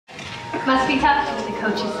Must be tough to be the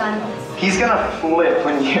coach's son. He's gonna flip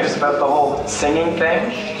when he hears about the whole singing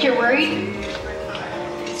thing. You're worried?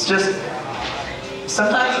 It's just,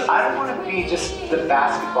 sometimes I don't want to be just the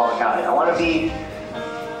basketball guy. I want to be,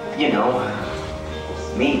 you know,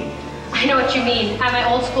 me. I know what you mean. At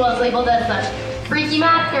my old school, I was labeled as the freaky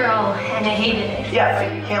math girl, and I hated it. Yeah,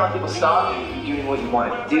 but you can't let people stop you from doing what you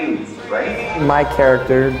want to do, right? My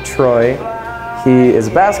character, Troy, he is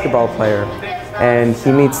a basketball player, and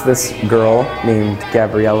he meets this girl named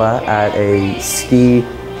Gabriella at a ski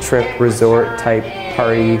trip resort type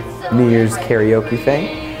party, New Year's karaoke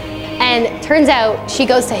thing. And turns out she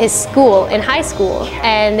goes to his school in high school,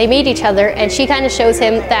 and they meet each other, and she kind of shows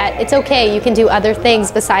him that it's okay, you can do other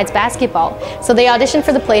things besides basketball. So they audition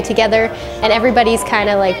for the play together, and everybody's kind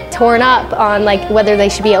of like torn up on like whether they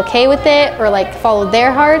should be okay with it or like follow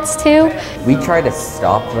their hearts too. We try to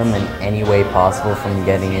stop them in any way possible from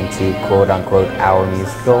getting into quote unquote our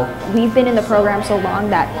musical. We've been in the program so long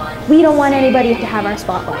that we don't want anybody to have our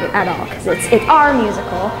spotlight at all, because it's our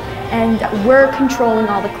musical. And we're controlling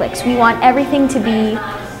all the clicks. We want everything to be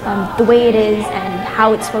the way it is, and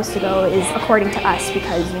how it's supposed to go is according to us,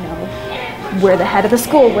 because, you know, we're the head of the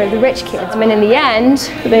school, we're the rich kids. And in the end,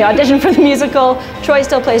 they audition for the musical. Troy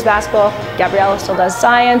still plays basketball, Gabriella still does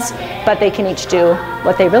science, but they can each do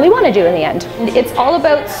what they really want to do in the end. It's all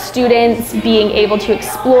about students being able to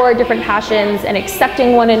explore different passions and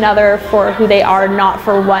accepting one another for who they are, not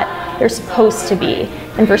for what they're supposed to be,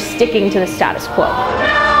 and for sticking to the status quo.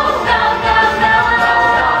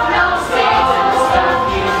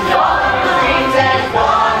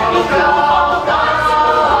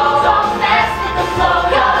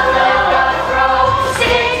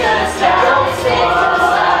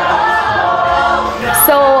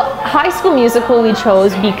 High School Musical we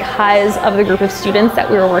chose because of the group of students that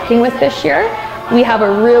we were working with this year. We have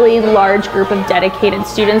a really large group of dedicated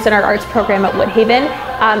students in our arts program at Woodhaven.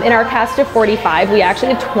 In our cast of 45, we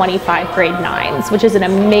actually have 25 grade 9s, which is an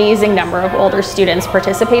amazing number of older students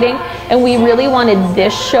participating. And we really wanted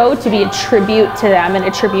this show to be a tribute to them and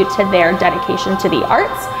a tribute to their dedication to the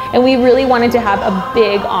arts. And we really wanted to have a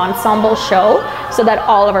big ensemble show so that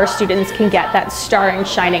all of our students can get that starring,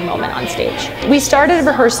 shining moment on stage. We started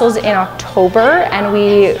rehearsals in October, and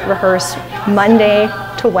we rehearse Monday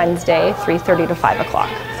to Wednesday, 3:30 to 5 o'clock.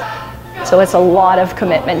 So it's a lot of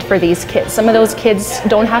commitment for these kids. Some of those kids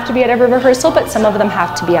don't have to be at every rehearsal, but some of them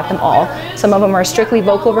have to be at them all. Some of them are strictly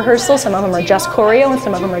vocal rehearsals, some of them are just choreo, and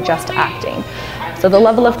some of them are just acting. So the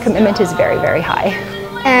level of commitment is very, very high.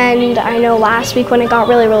 And I know last week when it got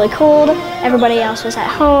really, really cold, everybody else was at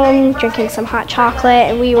home drinking some hot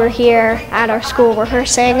chocolate, and we were here at our school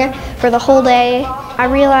rehearsing for the whole day. I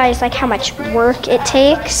realized like how much work it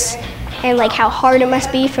takes and like how hard it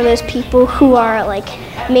must be for those people who are like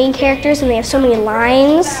main characters and they have so many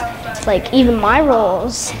lines. Like even my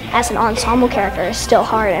roles as an ensemble character is still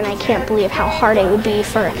hard, and I can't believe how hard it would be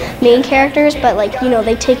for main characters, but like, you know,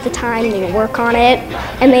 they take the time, they work on it,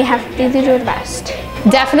 and they do their best.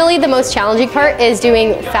 Definitely the most challenging part is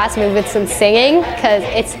doing fast movements and singing, because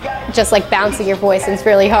it's just like bouncing your voice, and it's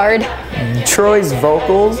really hard. Troy's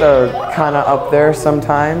vocals are kind of up there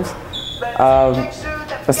sometimes,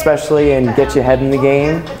 especially in Get Your Head in the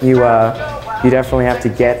Game. You definitely have to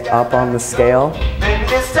get up on the scale.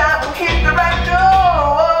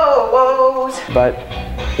 But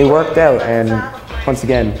it worked out, and once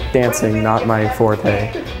again, dancing, not my forte.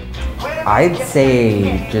 I'd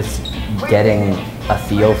say just getting a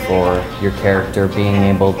feel for your character, being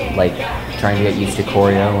able, like, trying to get used to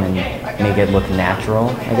choreo and make it look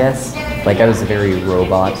natural, I guess. Like, I was very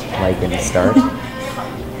robot-like in the start.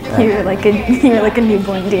 You were like a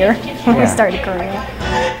newborn deer when we started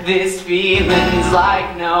choreo. This feeling's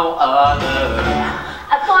like no other.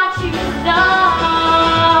 I want you to know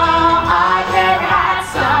I've never had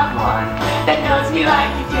someone That knows me like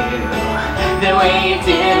you do, the way you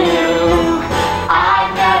do. I've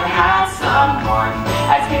never had someone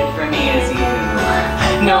as good for me as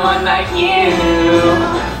you. No one like you.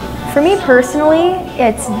 For me personally,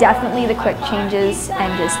 it's definitely the quick changes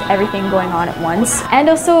and just everything going on at once. And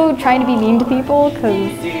also trying to be mean to people,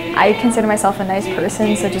 because I consider myself a nice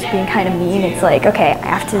person, so just being kind of mean, it's like, okay, I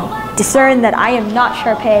have to discern that I am not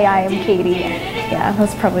Sharpay, I am Katie. Yeah,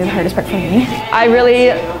 that's probably the hardest part for me. I really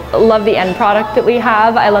love the end product that we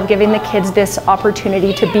have. I love giving the kids this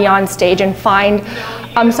opportunity to be on stage and find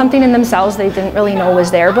something in themselves they didn't really know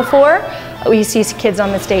was there before. We see kids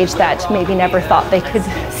on the stage that maybe never thought they could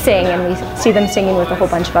sing, and we see them singing with a whole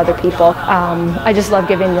bunch of other people. I just love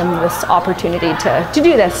giving them this opportunity to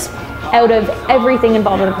do this. Out of everything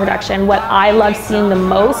involved in the production, what I love seeing the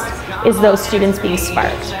most is those students being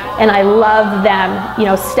sparked. And I love them, you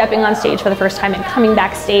know, stepping on stage for the first time and coming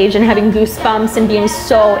backstage and having goosebumps and being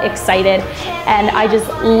so excited. And I just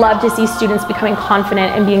love to see students becoming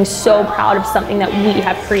confident and being so proud of something that we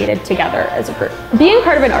have created together as a group. Being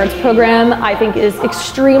part of an arts program, I think, is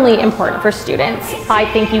extremely important for students. I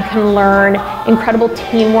think you can learn incredible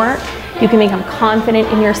teamwork. You can become confident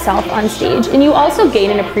in yourself on stage, and you also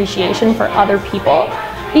gain an appreciation for other people.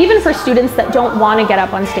 Even for students that don't want to get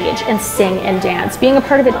up on stage and sing and dance, being a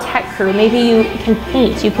part of a tech crew, maybe you can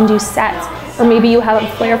paint, you can do sets, or maybe you have a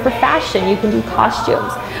flair for fashion, you can do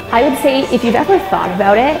costumes. I would say if you've ever thought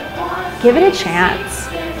about it, give it a chance.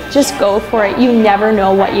 Just go for it. You never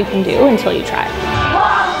know what you can do until you try.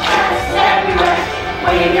 Wildcats everywhere,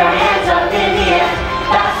 wave your hands up in the air.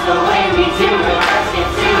 That's the way we do it. Let's get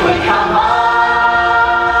to it. Come on,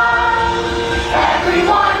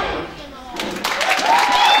 everyone.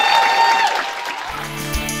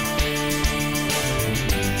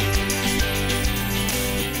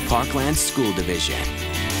 Parkland School Division,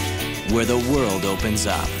 where the world opens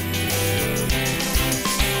up.